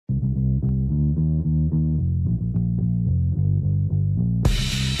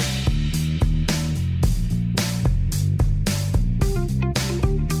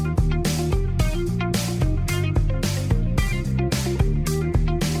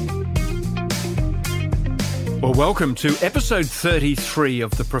Well, welcome to episode 33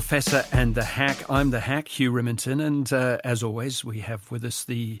 of The Professor and the Hack. I'm the Hack, Hugh Remington, and as always, we have with us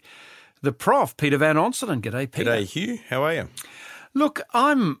the Prof, Peter Van Onselen. G'day, Peter. G'day, Hugh. How are you? Look,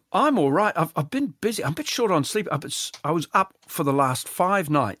 I'm all right. I've been busy. I'm a bit short on sleep. I was up for the last 5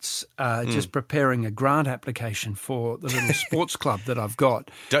 nights just preparing a grant application for the little sports club that I've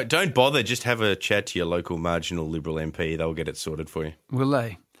got. Don't bother. Just have a chat to your local marginal Liberal MP. They'll get it sorted for you. Will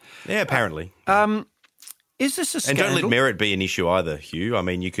they? Yeah, apparently. Is this a scandal? And don't let merit be an issue either, Hugh. I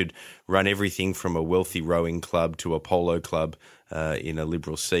mean, you could run everything from a wealthy rowing club to a polo club in a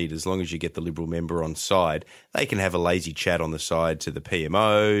Liberal seat. As long as you get the Liberal member on side, they can have a lazy chat on the side to the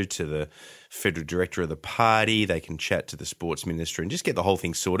PMO, to the federal director of the party. They can chat to the sports minister and just get the whole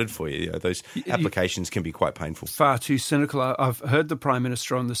thing sorted for you. Those applications can be quite painful. Far too cynical. I've heard the Prime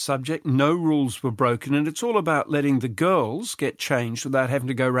Minister on the subject. No rules were broken, and it's all about letting the girls get changed without having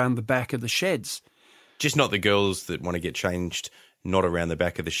to go around the back of the sheds. Just not the girls that want to get changed, not around the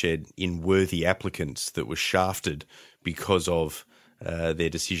back of the shed, in worthy applicants that were shafted because of their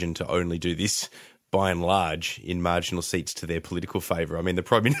decision to only do this, by and large, in marginal seats to their political favour. I mean, the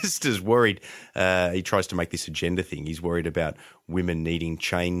Prime Minister's worried. He tries to make this agenda thing. He's worried about women needing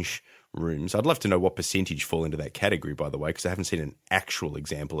change rooms. I'd love to know what percentage fall into that category, by the way, because I haven't seen an actual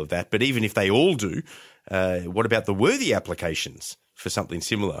example of that. But even if they all do, what about the worthy applications for something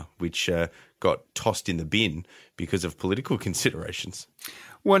similar, which got tossed in the bin because of political considerations?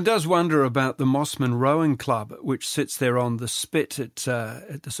 One does wonder about the Mossman Rowing Club, which sits there on the spit at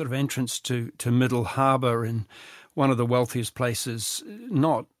the sort of entrance to Middle Harbour in one of the wealthiest places,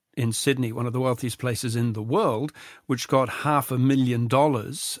 not in Sydney, one of the wealthiest places in the world, which got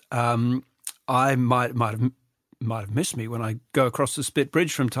 $500,000. I might have missed me when I go across the Spit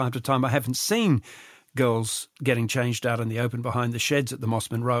Bridge from time to time. I haven't seen girls getting changed out in the open behind the sheds at the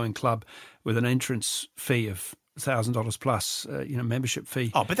Mossman Rowing Club with an entrance fee of $1,000 plus, membership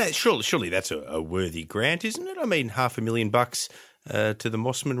fee. Oh, but that surely that's a worthy grant, isn't it? I mean, $500,000 to the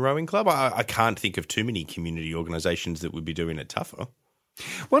Mossman Rowing Club. I can't think of too many community organisations that would be doing it tougher.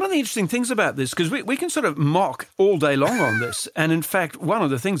 One of the interesting things about this, because we can sort of mock all day long on this, and in fact, one of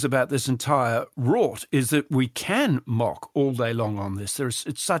the things about this entire rort is that we can mock all day long on this.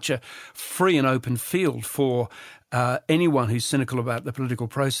 It's such a free and open field for anyone who's cynical about the political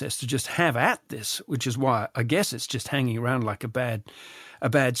process to just have at this, which is why I guess it's just hanging around like a bad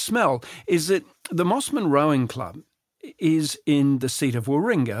smell, is that the Mossman Rowing Club is in the seat of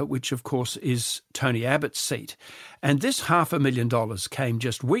Warringah, which of course is Tony Abbott's seat. And this $500,000 came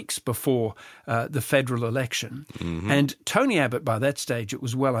just weeks before the federal election. Mm-hmm. And Tony Abbott, by that stage, it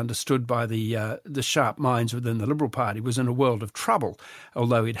was well understood by the sharp minds within the Liberal Party, was in a world of trouble.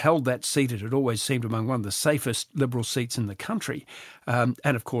 Although he'd held that seat, it had always seemed among one of the safest Liberal seats in the country. And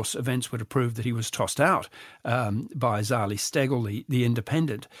of course, events were to prove that he was tossed out by Zali Steggall, the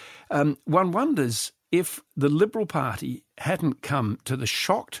independent. One wonders if the Liberal Party hadn't come to the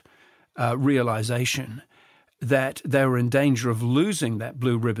shocked realisation that they were in danger of losing that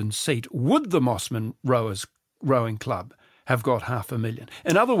blue ribbon seat, would the Mossman Rowing Club have got $500,000?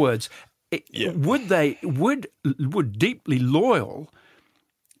 In other words, would deeply loyal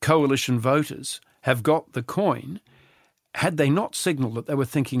coalition voters have got the coin had they not signalled that they were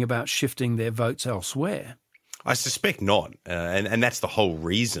thinking about shifting their votes elsewhere? I suspect not, and that's the whole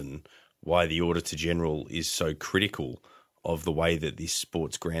reason why the Auditor General is so critical of the way that this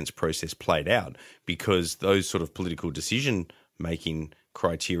sports grants process played out, because those sort of political decision-making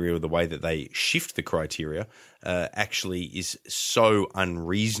criteria, or the way that they shift the criteria, actually is so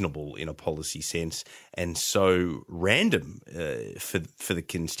unreasonable in a policy sense and so random for the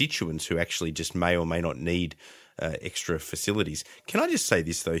constituents who actually just may or may not need extra facilities. Can I just say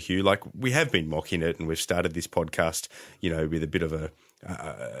this though, Hugh? Like, we have been mocking it, and we've started this podcast, with a bit of a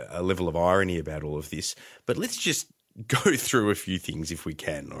level of irony about all of this. But let's just go through a few things if we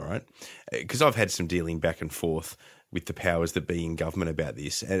can, all right? Because I've had some dealing back and forth with the powers that be in government about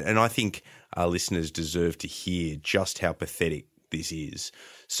this, and I think our listeners deserve to hear just how pathetic this is.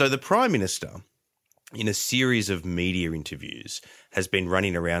 So the Prime Minister, in a series of media interviews, has been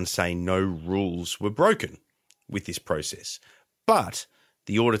running around saying no rules were broken with this process. But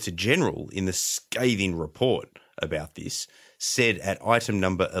the Auditor General, in the scathing report about this, said at item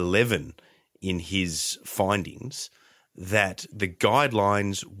number 11 in his findings that the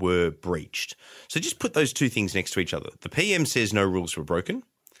guidelines were breached. So just put those two things next to each other. The PM says no rules were broken.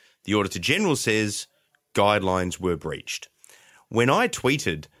 The Auditor General says guidelines were breached. When I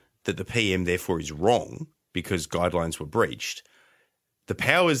tweeted that the PM therefore is wrong because guidelines were breached, the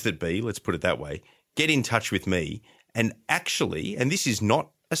powers that be, let's put it that way, get in touch with me and actually, and this is not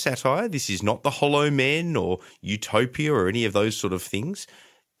a satire. This is not the Hollow Men or Utopia or any of those sort of things.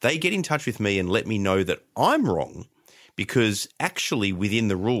 They get in touch with me and let me know that I'm wrong, because actually within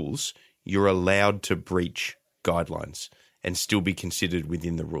the rules, you're allowed to breach guidelines and still be considered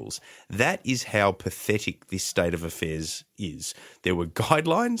within the rules. That is how pathetic this state of affairs is. There were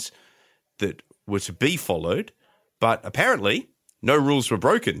guidelines that were to be followed, but apparently no rules were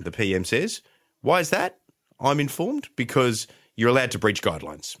broken, the PM says. Why is that? I'm informed because you're allowed to breach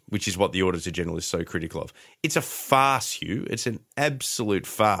guidelines, which is what the Auditor General is so critical of. It's a farce, Hugh. It's an absolute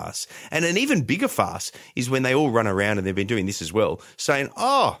farce. And an even bigger farce is when they all run around, and they've been doing this as well, saying,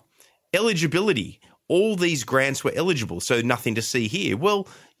 eligibility. All these grants were eligible, so nothing to see here. Well,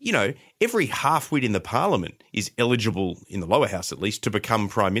 you know, every half-wit in the parliament is eligible, in the lower house at least, to become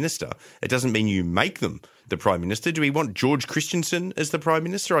Prime Minister. It doesn't mean you make them the Prime Minister. Do we want George Christensen as the Prime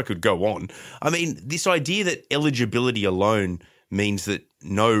Minister? I could go on. I mean, this idea that eligibility alone means that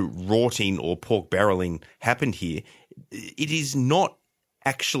no rorting or pork barrelling happened here, it is not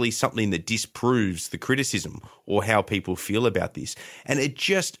actually something that disproves the criticism or how people feel about this. And it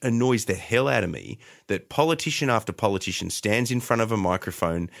just annoys the hell out of me that politician after politician stands in front of a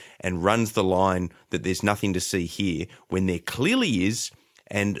microphone and runs the line that there's nothing to see here when there clearly is,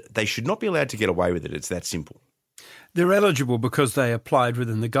 and they should not be allowed to get away with it. It's that simple. They're eligible because they applied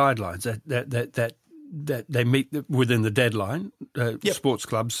within the guidelines that they meet within the deadline. Sports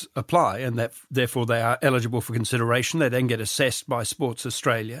clubs apply, and that therefore they are eligible for consideration. They then get assessed by Sports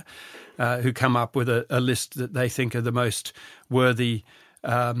Australia, who come up with a list that they think are the most worthy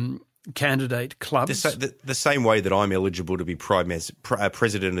candidate clubs. The same way that I'm eligible to be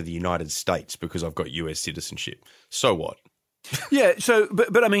President of the United States because I've got US citizenship. So what? Yeah. So,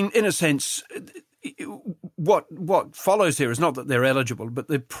 but I mean, in a sense, what follows here is not that they're eligible, but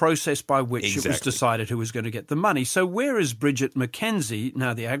the process by which it was decided who was going to get the money. So where is Bridget McKenzie,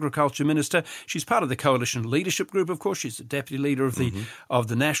 now the Agriculture Minister? She's part of the Coalition Leadership Group, of course. She's the Deputy Leader of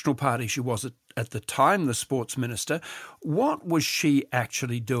the National Party. She was at the time the Sports Minister. What was she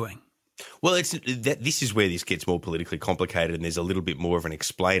actually doing? Well, this is where this gets more politically complicated, and there's a little bit more of an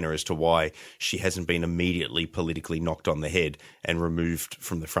explainer as to why she hasn't been immediately politically knocked on the head and removed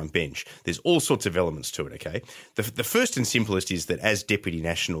from the front bench. There's all sorts of elements to it, okay? The first and simplest is that as Deputy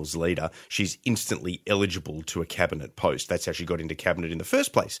Nationals Leader, she's instantly eligible to a cabinet post. That's how she got into cabinet in the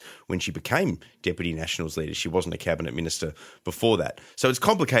first place. When she became Deputy Nationals Leader, she wasn't a cabinet minister before that. So it's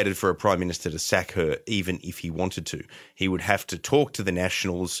complicated for a Prime Minister to sack her even if he wanted to. He would have to talk to the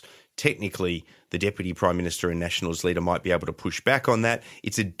Nationals. Technically, the Deputy Prime Minister and Nationals Leader might be able to push back on that.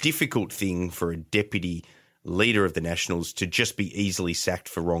 It's a difficult thing for a Deputy Leader of the Nationals to just be easily sacked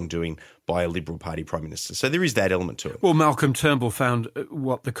for wrongdoing by a Liberal Party Prime Minister. So there is that element to it. Well, Malcolm Turnbull found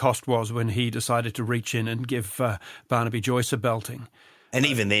what the cost was when he decided to reach in and give Barnaby Joyce a belting. And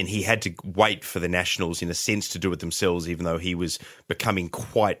even then, he had to wait for the Nationals, in a sense, to do it themselves, even though he was becoming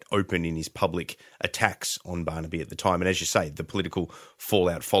quite open in his public attacks on Barnaby at the time. And as you say, the political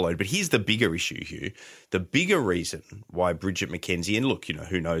fallout followed. But here's the bigger issue, Hugh. The bigger reason why Bridget McKenzie, and look, you know,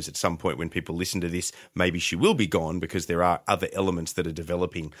 who knows, at some point when people listen to this, maybe she will be gone because there are other elements that are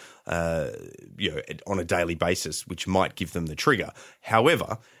developing, on a daily basis, which might give them the trigger.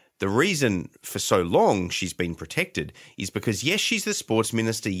 However, the reason for so long she's been protected is because, yes, she's the sports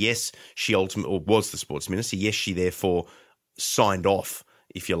minister. Yes, she ultimately was the sports minister. Yes, she therefore signed off,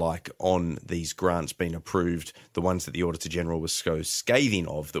 if you like, on these grants being approved, the ones that the Auditor General was so scathing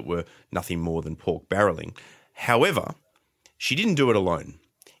of that were nothing more than pork barrelling. However, she didn't do it alone.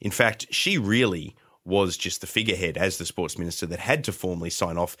 In fact, she really was just the figurehead as the sports minister that had to formally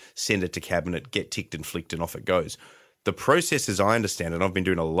sign off, send it to cabinet, get ticked and flicked, and off it goes. The process, as I understand it, I've been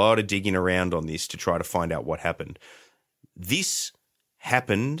doing a lot of digging around on this to try to find out what happened. This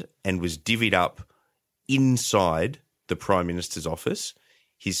happened and was divvied up inside the Prime Minister's office.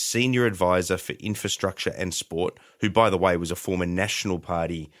 His senior advisor for infrastructure and sport, who, by the way, was a former National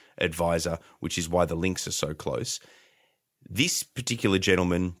Party advisor, which is why the links are so close. This particular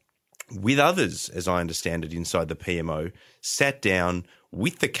gentleman, with others, as I understand it, inside the PMO, sat down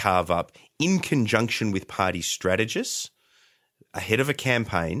with the carve-up in conjunction with party strategists ahead of a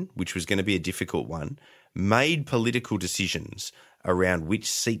campaign, which was going to be a difficult one, made political decisions around which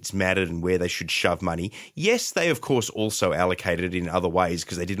seats mattered and where they should shove money. Yes, they, of course, also allocated it in other ways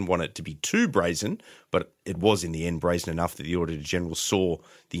because they didn't want it to be too brazen, but it was in the end brazen enough that the Auditor General saw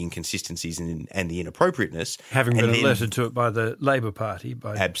the inconsistencies and the inappropriateness. Having been alerted to it by the Labor Party.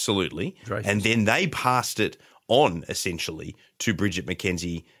 Absolutely. Dreyfus. And then they passed it on, essentially, to Bridget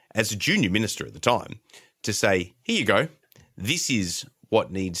McKenzie as a junior minister at the time to say, here you go, this is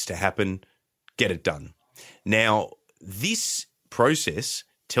what needs to happen, get it done. Now, this process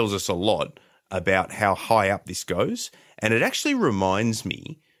tells us a lot about how high up this goes. And it actually reminds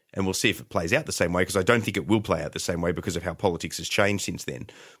me, and we'll see if it plays out the same way, because I don't think it will play out the same way because of how politics has changed since then.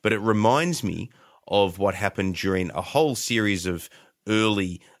 But it reminds me of what happened during a whole series of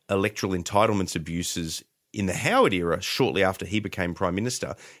early electoral entitlements abuses in the Howard era, shortly after he became Prime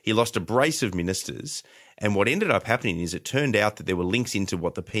Minister. He lost a brace of ministers, and what ended up happening is it turned out that there were links into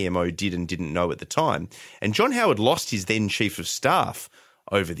what the PMO did and didn't know at the time. And John Howard lost his then Chief of Staff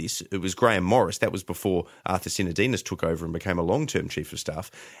over this. It was Graham Morris. That was before Arthur Sinodinos took over and became a long-term Chief of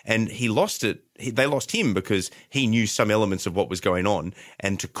Staff. And he lost it. They lost him because he knew some elements of what was going on.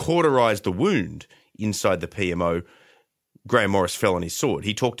 And to cauterise the wound inside the PMO, Graham Morris fell on his sword.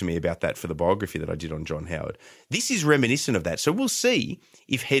 He talked to me about that for the biography that I did on John Howard. This is reminiscent of that. So we'll see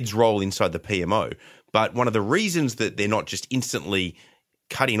if heads roll inside the PMO. But one of the reasons that they're not just instantly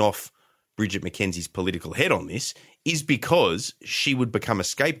cutting off Bridget McKenzie's political head on this is because she would become a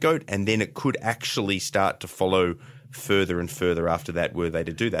scapegoat, and then it could actually start to follow further and further after that were they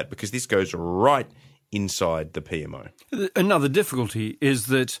to do that, because this goes right inside the PMO. Another difficulty is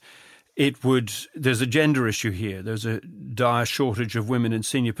that there's a gender issue here. There's a dire shortage of women in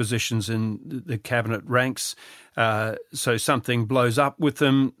senior positions in the cabinet ranks. So something blows up with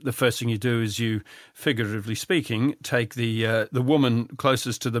them. The first thing you do is you, figuratively speaking, take the woman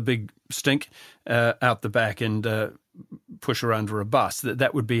closest to the big stink out the back and push her under a bus.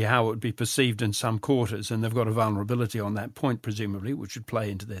 That would be how it would be perceived in some quarters, and they've got a vulnerability on that point, presumably, which would play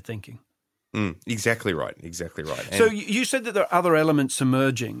into their thinking. Exactly right. Exactly right. So you said that there are other elements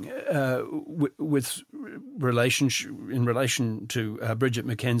emerging with in relation to Bridget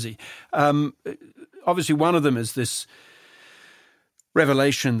McKenzie. Obviously, one of them is this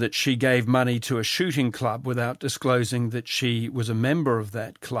revelation that she gave money to a shooting club without disclosing that she was a member of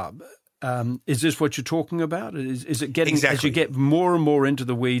that club. Is this what you're talking about? Is it getting, exactly, as you get more and more into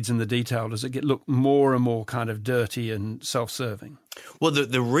the weeds and the detail, does it look more and more kind of dirty and self-serving? Well,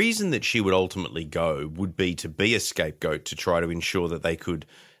 the reason that she would ultimately go would be to be a scapegoat to try to ensure that they could,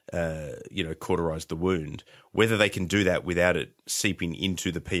 cauterise the wound. Whether they can do that without it seeping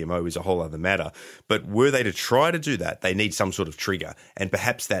into the PMO is a whole other matter. But were they to try to do that, they need some sort of trigger, and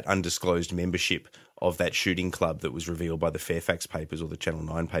perhaps that undisclosed membership of that shooting club that was revealed by the Fairfax papers or the Channel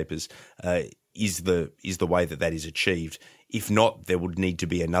 9 papers is the way that is achieved. If not, there would need to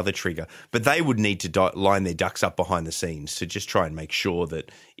be another trigger. But they would need to line their ducks up behind the scenes to just try and make sure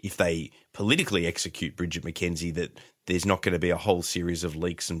that if they politically execute Bridget McKenzie, that there's not going to be a whole series of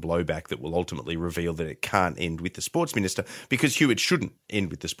leaks and blowback that will ultimately reveal that it can't end with the Sports Minister, because, Hugh, it shouldn't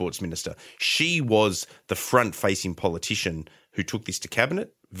end with the Sports Minister. She was the front-facing politician who took this to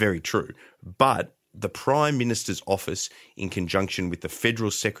Cabinet, very true. But the Prime Minister's office, in conjunction with the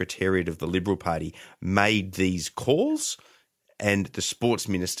Federal Secretariat of the Liberal Party, made these calls, and the Sports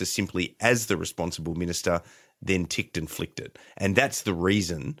Minister simply, as the responsible minister, then ticked and flicked it. And that's the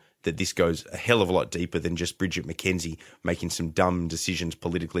reason that this goes a hell of a lot deeper than just Bridget McKenzie making some dumb decisions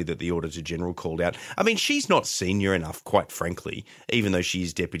politically that the Auditor-General called out. I mean, she's not senior enough, quite frankly, even though she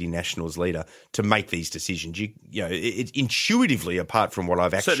is Deputy Nationals Leader, to make these decisions. It intuitively, apart from what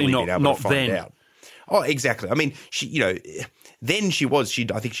I've actually been able to find out. Oh, exactly. I mean, then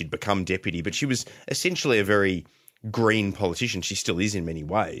I think she'd become deputy, but she was essentially a very green politician. She still is in many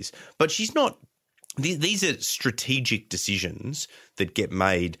ways, but she's not. These are strategic decisions that get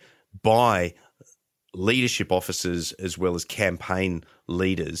made by leadership officers as well as campaign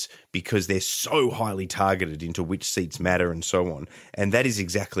leaders, because they're so highly targeted into which seats matter and so on. And that is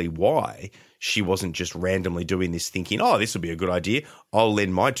exactly why she wasn't just randomly doing this thinking, oh, this will be a good idea, I'll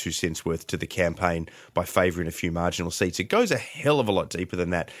lend my 2 cents worth to the campaign by favouring a few marginal seats. It goes a hell of a lot deeper than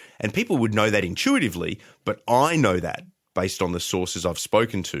that. And people would know that intuitively, but I know that based on the sources I've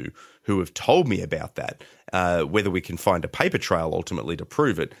spoken to who have told me about that. Whether we can find a paper trail ultimately to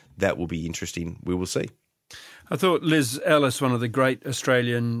prove it, that will be interesting. We will see. I thought Liz Ellis, one of the great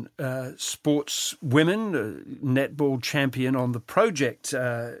Australian sports women, netball champion on the project,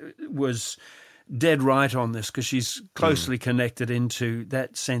 was dead right on this, because she's closely connected into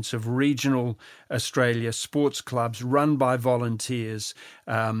that sense of regional Australia sports clubs run by volunteers,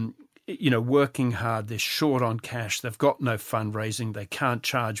 working hard. They're short on cash. They've got no fundraising. They can't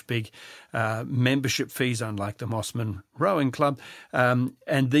charge big membership fees, unlike the Mossman Rowing Club. And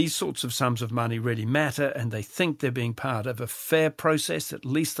these sorts of sums of money really matter, and they think they're being part of a fair process. At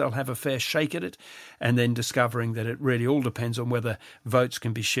least they'll have a fair shake at it, and then discovering that it really all depends on whether votes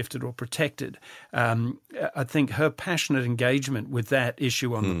can be shifted or protected. I think her passionate engagement with that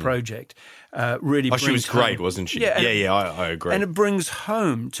issue on the project really brings she was great, home. Wasn't she? Yeah, I agree. And it brings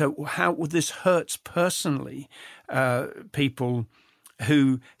home to how this hurts personally people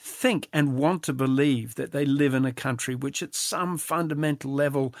who think and want to believe that they live in a country which at some fundamental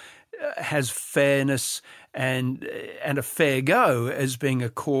level has fairness and a fair go as being a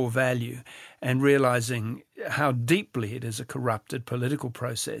core value, and realising how deeply it is a corrupted political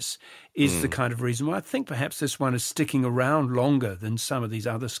process is the kind of reason why I think perhaps this one is sticking around longer than some of these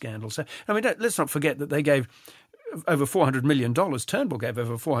other scandals. I mean, let's not forget that they gave over $400 million, Turnbull gave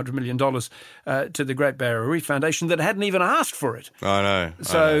over $400 million to the Great Barrier Reef Foundation that hadn't even asked for it. I know.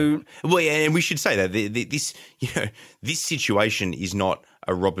 So, well, yeah, and we should say that this situation is not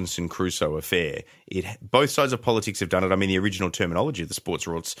a Robinson Crusoe affair. Both sides of politics have done it. I mean, the original terminology of the sports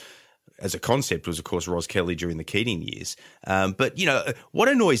rorts as a concept was, of course, Ros Kelly during the Keating years. But, what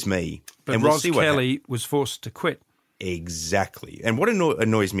annoys me... But and Ros Kelly was forced to quit. Exactly. And what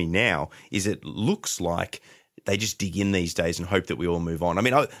annoys me now is it looks like they just dig in these days and hope that we all move on. I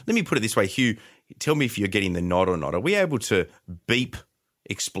mean, let me put it this way, Hugh. Tell me if you're getting the nod or not. Are we able to beep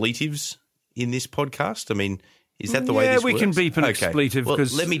expletives in this podcast? I mean, is that the way this works? Yeah, we can beep an expletive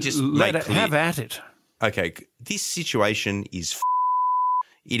because let me just have at it. Okay, this situation is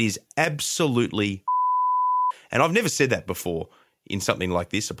it is absolutely and I've never said that before in something like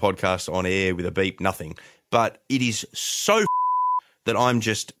this, a podcast on air with a beep, nothing. But it is so that I'm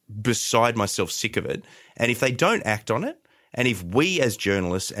just beside myself sick of it. And if they don't act on it, and if we as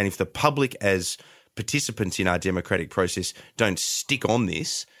journalists and if the public as participants in our democratic process don't stick on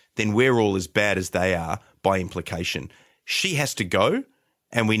this, then we're all as bad as they are by implication. She has to go,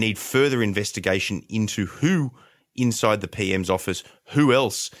 and we need further investigation into who inside the PM's office, who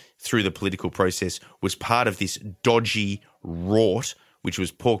else through the political process was part of this dodgy rort, which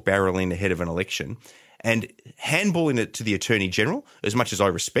was pork barreling ahead of an election. And handballing it to the Attorney General, as much as I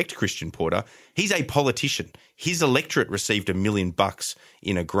respect Christian Porter, he's a politician. His electorate received $1 million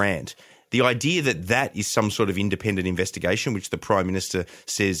in a grant. The idea that that is some sort of independent investigation, which the Prime Minister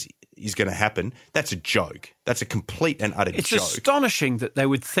says is going to happen, that's a joke. That's a complete and utter joke. It's astonishing that they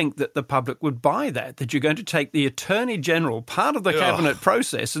would think that the public would buy that you're going to take the Attorney General, part of the cabinet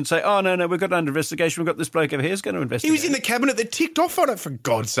process, and say, oh, no, we've got it under investigation, we've got this bloke over here who's going to investigate. He was in the cabinet that ticked off on it, for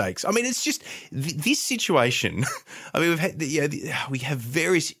God's sakes. I mean, it's just this situation. I mean, we have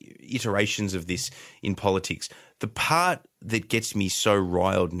various iterations of this in politics. The part that gets me so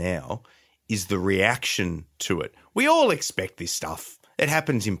riled now is the reaction to it. We all expect this stuff. It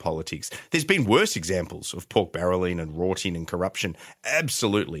happens in politics. There's been worse examples of pork barreling and rorting and corruption,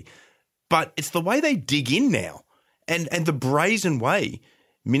 absolutely. But it's the way they dig in now and the brazen way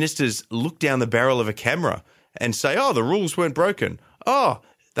ministers look down the barrel of a camera and say, oh, the rules weren't broken. Oh,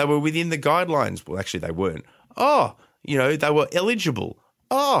 they were within the guidelines. Well, actually, they weren't. Oh, they were eligible.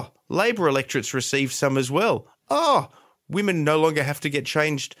 Oh, Labor electorates received some as well. Oh, women no longer have to get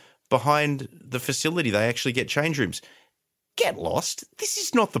changed behind the facility. They actually get change rooms. Get lost. This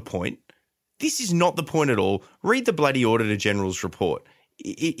is not the point. This is not the point at all. Read the bloody Auditor General's report.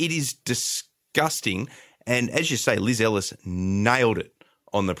 It is disgusting. And as you say, Liz Ellis nailed it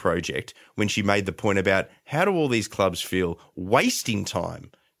on the project when she made the point about how do all these clubs feel wasting time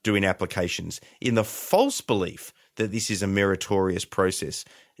doing applications in the false belief that this is a meritorious process.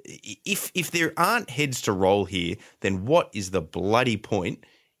 If there aren't heads to roll here, then what is the bloody point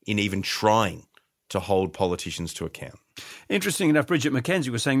in even trying to hold politicians to account? Interesting enough, Bridget McKenzie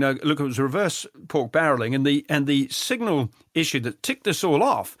was saying, no, look, it was reverse pork barrelling, and the signal issue that ticked us all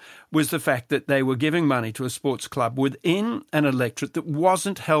off was the fact that they were giving money to a sports club within an electorate that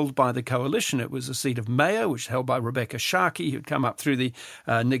wasn't held by the coalition. It was a seat of mayor, which was held by Rebecca Sharkey, who'd come up through the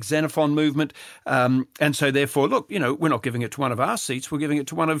Nick Xenophon movement. And so therefore, look, we're not giving it to one of our seats, we're giving it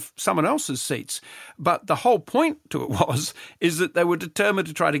to one of someone else's seats. But the whole point to it is that they were determined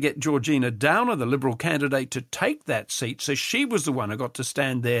to try to get Georgina Downer, the Liberal candidate, to take that seat. So she was the one who got to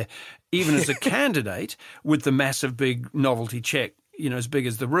stand there, even as a candidate, with the massive big novelty check, as big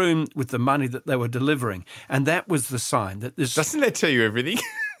as the room, with the money that they were delivering. And that was the sign that this... Doesn't that tell you everything?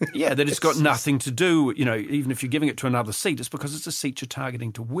 Yeah, that it's got nothing to do, even if you're giving it to another seat, it's because it's a seat you're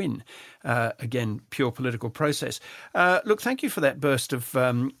targeting to win. Again, pure political process. Look, thank you for that burst of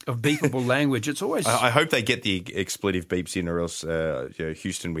beepable language. It's always... I hope they get the expletive beeps in, or else,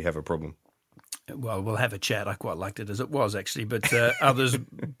 Houston, we have a problem. Well, we'll have a chat. I quite liked it as it was, actually, but others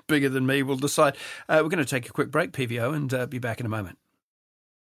bigger than me will decide. We're going to take a quick break, PVO, and be back in a moment.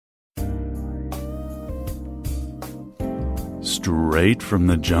 Straight from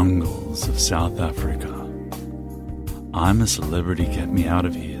the jungles of South Africa, I'm a Celebrity Get Me Out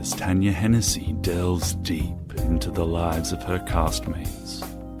of Here as Tanya Hennessy delves deep into the lives of her castmates.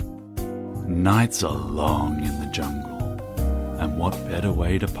 Nights are long in the jungle, and what better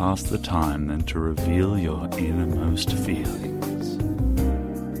way to pass the time than to reveal your innermost feelings?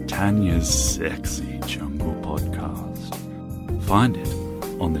 Tanya's Sexy Jungle Podcast. Find it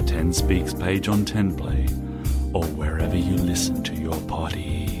on the 10 Speaks page on 10play or wherever you listen to your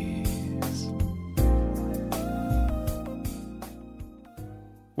potties.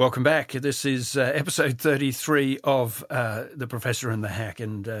 Welcome back. This is episode 33 of The Professor and the Hack,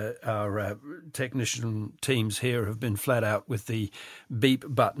 and our technician teams here have been flat out with the beep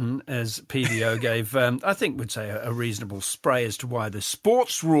button as PVO gave, I think would say, a reasonable spray as to why the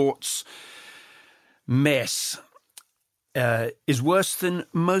sports rorts mess is worse than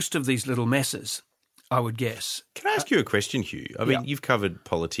most of these little messes, I would guess. Can I ask you a question, Hugh? I mean, you've covered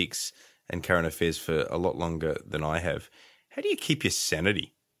politics and current affairs for a lot longer than I have. How do you keep your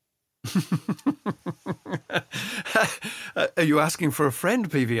sanity? Are you asking for a friend,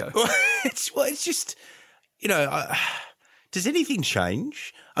 PVO? It's just, does anything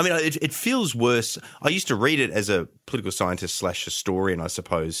change? I mean, it feels worse. I used to read it as a political scientist / historian, I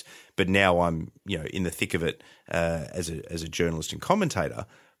suppose, but now I'm, in the thick of it as a journalist and commentator.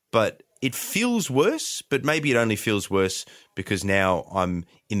 But it feels worse, but maybe it only feels worse because now I'm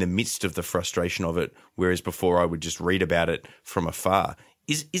in the midst of the frustration of it, whereas before I would just read about it from afar.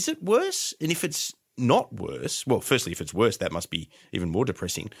 Is it worse? And if it's not worse, well, firstly, if it's worse, that must be even more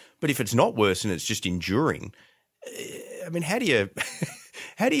depressing. But if it's not worse and it's just enduring, I mean, how do you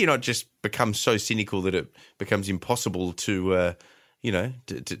not just become so cynical that it becomes impossible to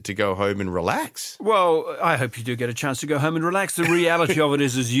to go home and relax? Well, I hope you do get a chance to go home and relax. The reality of it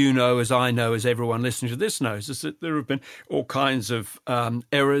is, as you know, as I know, as everyone listening to this knows, is that there have been all kinds of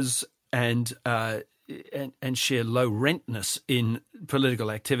errors and sheer low rentness in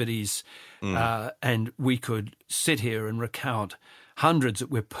political activities. And we could sit here and recount hundreds that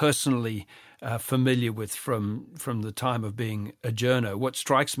we're personally familiar with from the time of being a journo. What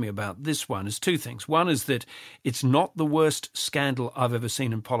strikes me about this one is two things. One is that it's not the worst scandal I've ever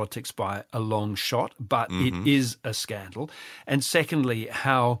seen in politics by a long shot, but it is a scandal. And secondly,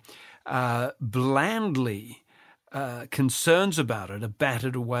 how blandly concerns about it are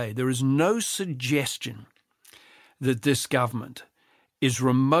battered away. There is no suggestion that this government is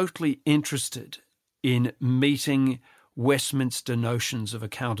remotely interested in meeting Westminster notions of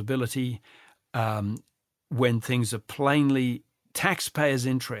accountability when things are plainly taxpayers'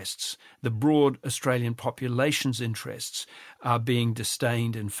 interests, the broad Australian population's interests are being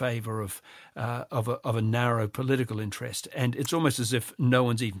disdained in favour of a narrow political interest. And it's almost as if no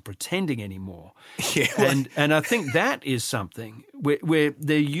one's even pretending anymore. Yeah. And I think that is something where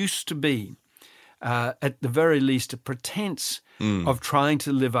there used to be, at the very least, a pretense of trying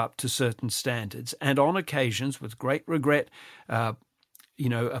to live up to certain standards. And on occasions, with great regret, a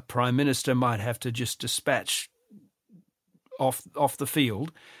prime minister might have to just dispatch off the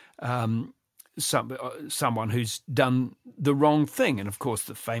field someone who's done the wrong thing. And, of course,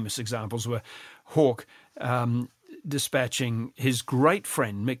 the famous examples were Hawke dispatching his great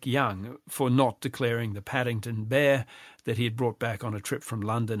friend Mick Young for not declaring the Paddington bear that he had brought back on a trip from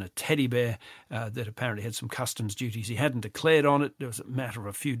London, a teddy bear that apparently had some customs duties he hadn't declared on it. It was a matter of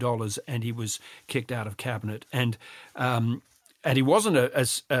a few dollars, and he was kicked out of cabinet. And he wasn't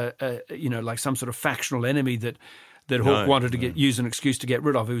like some sort of factional enemy that Hawke wanted to use an excuse to get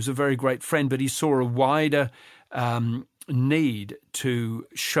rid of. He was a very great friend, but he saw a wider need to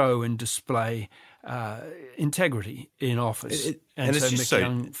show and display integrity in office. And so Mick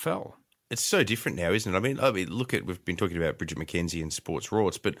Young fell. It's so different now, isn't it? I mean, we've been talking about Bridget McKenzie and sports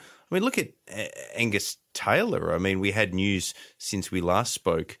rorts, but I mean, look at Angus Taylor. I mean, we had news since we last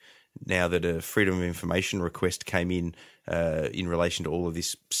spoke now that a Freedom of Information request came in relation to all of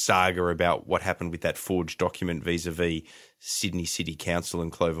this saga about what happened with that forged document vis-a-vis Sydney City Council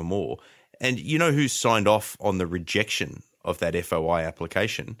and Clover Moore. And you know who signed off on the rejection of that FOI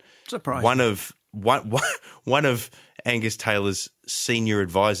application? Surprising. One of Angus Taylor's senior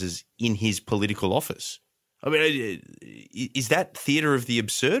advisors in his political office. I mean, is that theatre of the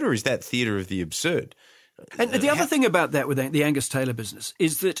absurd, or is that theatre of the absurd? And the other thing about that with the Angus Taylor business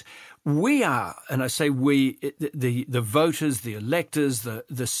is that we are, and I say we, the voters, the electors,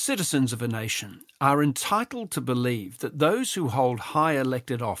 the citizens of a nation are entitled to believe that those who hold high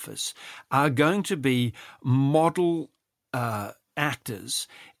elected office are going to be model actors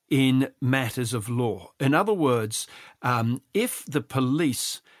in matters of law. In other words, if the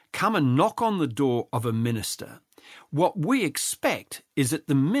police come and knock on the door of a minister, what we expect is that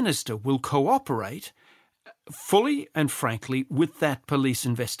the minister will cooperate fully and frankly with that police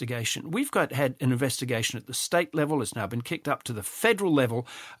investigation. We've had an investigation at the state level. It's now been kicked up to the federal level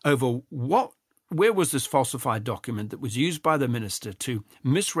over what where was this falsified document that was used by the minister to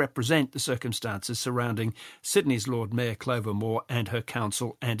misrepresent the circumstances surrounding Sydney's Lord Mayor Clover Moore and her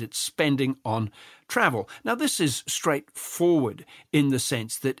council and its spending on travel? Now, this is straightforward in the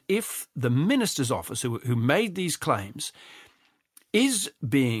sense that if the minister's office, who made these claims, is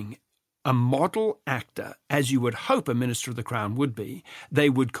being a model actor, as you would hope a Minister of the Crown would be, they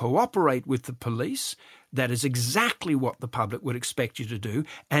would cooperate with the police. That is exactly what the public would expect you to do,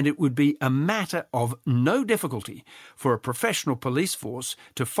 and it would be a matter of no difficulty for a professional police force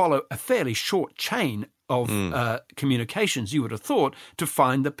to follow a fairly short chain of communications, you would have thought, to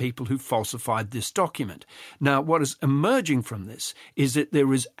find the people who falsified this document. Now, what is emerging from this is that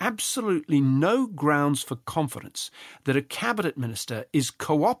there is absolutely no grounds for confidence that a cabinet minister is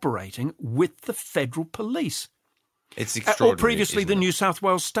cooperating with the federal police. It's extraordinary. Or previously the isn't it? New South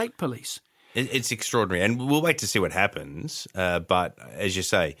Wales State Police. It's extraordinary, and we'll wait to see what happens. But as you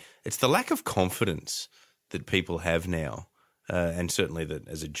say, it's the lack of confidence that people have now, and certainly that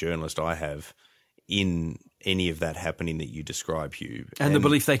as a journalist I have, in any of that happening that you describe, Hugh. And the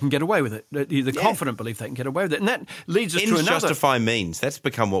belief they can get away with it, the confident belief they can get away with it. And that leads us to another... Ends justify means. That's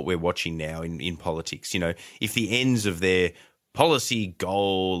become what we're watching now in politics. You know, if the ends of their policy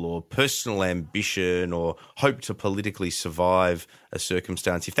goal or personal ambition or hope to politically survive a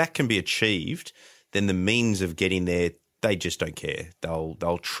circumstance, if that can be achieved, then the means of getting there, they just don't care.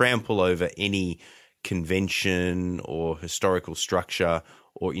 They'll trample over any convention or historical structure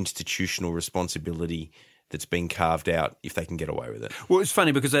or institutional responsibility that's been carved out if they can get away with it. Well, it's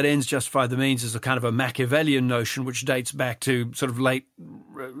funny because that ends justify the means is a kind of a Machiavellian notion which dates back to sort of late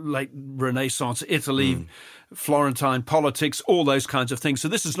Renaissance Italy, Florentine politics, all those kinds of things. So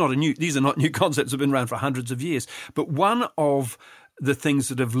these are not new concepts, have been around for hundreds of years. But one of the things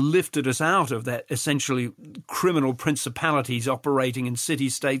that have lifted us out of that essentially criminal principalities operating in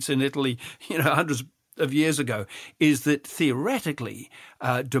city-states in Italy, hundreds of years ago, is that theoretically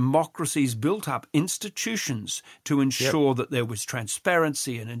democracies built up institutions to ensure that there was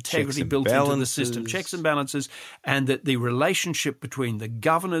transparency and integrity built into the system, checks and balances, and that the relationship between the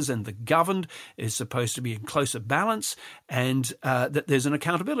governors and the governed is supposed to be in closer balance, and that there's an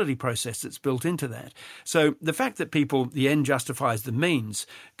accountability process that's built into that. So the fact that the end justifies the means,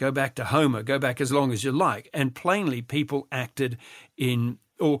 go back to Homer, go back as long as you like, and plainly people acted in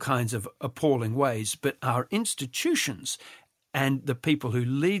all kinds of appalling ways, but our institutions and the people who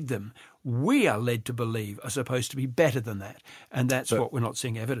lead them, we are led to believe are supposed to be better than that, and that's what we're not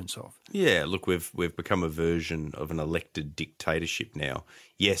seeing evidence of. Yeah, look, we've become a version of an elected dictatorship now.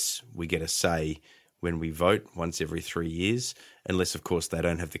 Yes, we get a say when we vote once every 3 years, unless, of course, they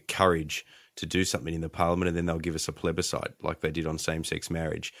don't have the courage to do something in the parliament, and then they'll give us a plebiscite like they did on same-sex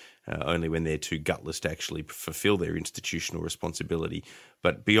marriage, only when they're too gutless to actually fulfil their institutional responsibility.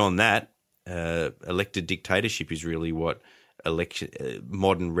 But beyond that, elected dictatorship is really what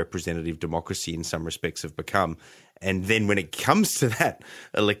modern representative democracy in some respects have become. And then when it comes to that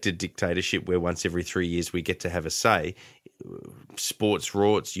elected dictatorship where once every 3 years we get to have a say, sports,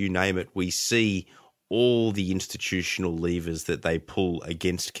 rorts, you name it, we see all the institutional levers that they pull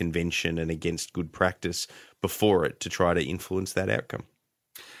against convention and against good practice before it to try to influence that outcome.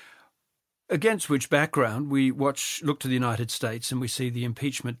 Against which background we look to the United States and we see the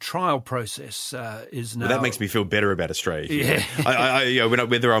impeachment trial process is now... Well, that makes me feel better about Australia. Yeah.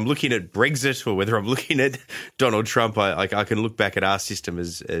 Whether I'm looking at Brexit or whether I'm looking at Donald Trump, I can look back at our system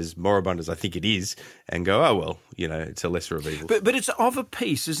as moribund as I think it is and go, oh, well, it's a lesser of evils. But it's of a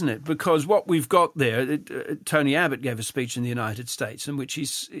piece, isn't it? Because what we've got there, Tony Abbott gave a speech in the United States in which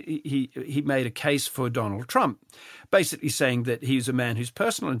he made a case for Donald Trump, basically saying that he's a man whose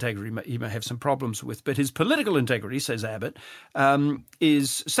personal integrity he may have some problems with, but his political integrity, says Abbott,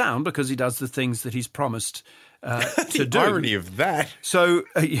 is sound because he does the things that he's promised to do. The irony of that. So,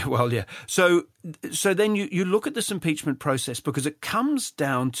 So then you look at this impeachment process because it comes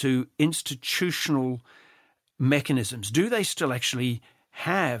down to institutional mechanisms. Do they still actually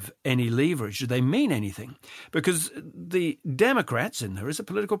have any leverage? Do they mean anything? Because the Democrats, and there is a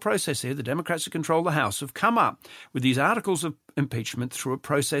political process here, the Democrats who control the House have come up with these articles of impeachment through a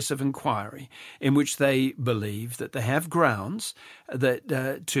process of inquiry in which they believe that they have grounds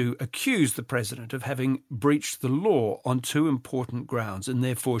that to accuse the president of having breached the law on two important grounds and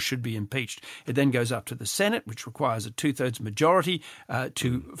therefore should be impeached. It then goes up to the Senate, which requires a 2/3 majority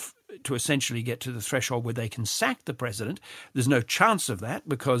to essentially get to the threshold where they can sack the president. There's no chance of that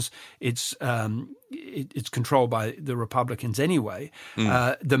because it's controlled by the Republicans anyway.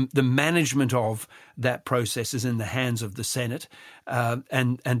 The management of that process is in the hands of the Senate,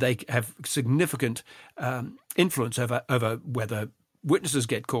 and they have significant influence over whether witnesses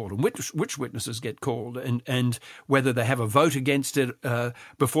get called and which witnesses get called and whether they have a vote against it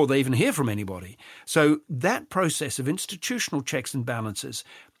before they even hear from anybody. So that process of institutional checks and balances,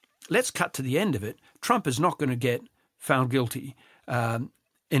 let's cut to the end of it. Trump is not going to get found guilty in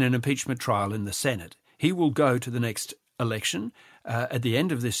an impeachment trial in the Senate. He will go to the next election at the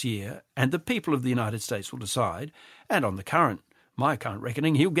end of this year, and the people of the United States will decide, and on my current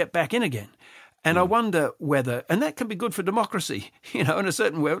reckoning, he'll get back in again. And I wonder whether, and that can be good for democracy, in a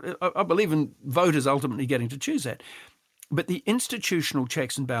certain way. I believe in voters ultimately getting to choose that. But the institutional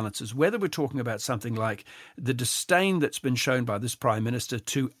checks and balances, whether we're talking about something like the disdain that's been shown by this Prime Minister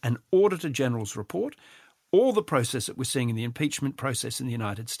to an Auditor General's report, or the process that we're seeing in the impeachment process in the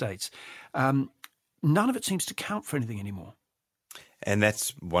United States, none of it seems to count for anything anymore. And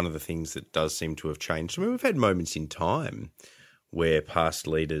that's one of the things that does seem to have changed. I mean, we've had moments in time where past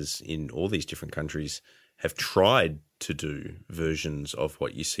leaders in all these different countries have tried to do versions of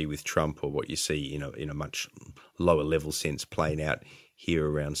what you see with Trump or what you see in a much lower level sense playing out here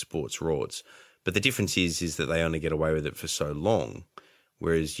around sports rorts. But the difference is that they only get away with it for so long,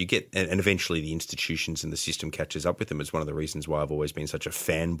 whereas you get – and eventually the institutions and the system catches up with them. It's one of the reasons why I've always been such a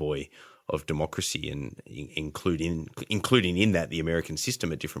fanboy of democracy and including in that the American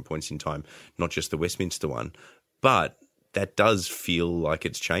system at different points in time, not just the Westminster one. But – that does feel like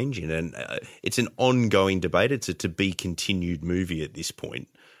it's changing, and it's an ongoing debate. It's a to-be-continued movie at this point,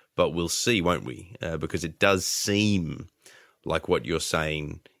 but we'll see, won't we? Because it does seem like what you're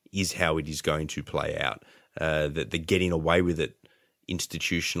saying is how it is going to play out, that the getting away with it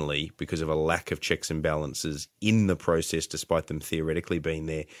institutionally because of a lack of checks and balances in the process, despite them theoretically being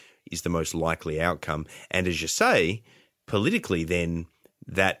there, is the most likely outcome. And as you say, politically then,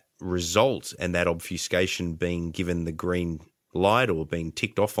 that result and that obfuscation being given the green light or being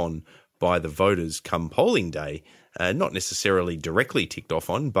ticked off on by the voters come polling day, not necessarily directly ticked off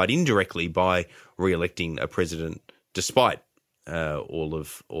on, but indirectly by re-electing a president despite all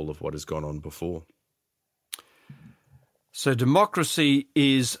of what has gone on before. So democracy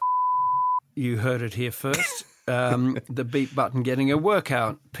is, you heard it here first, the beat button getting a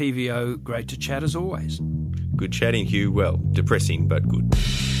workout. PVO, great to chat as always. Good chatting, Hugh. Well, depressing, but good.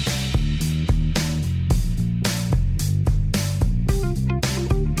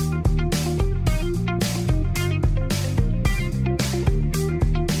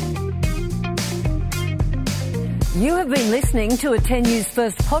 You have been listening to a 10 News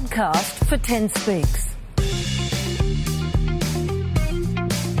First podcast for 10 Speaks.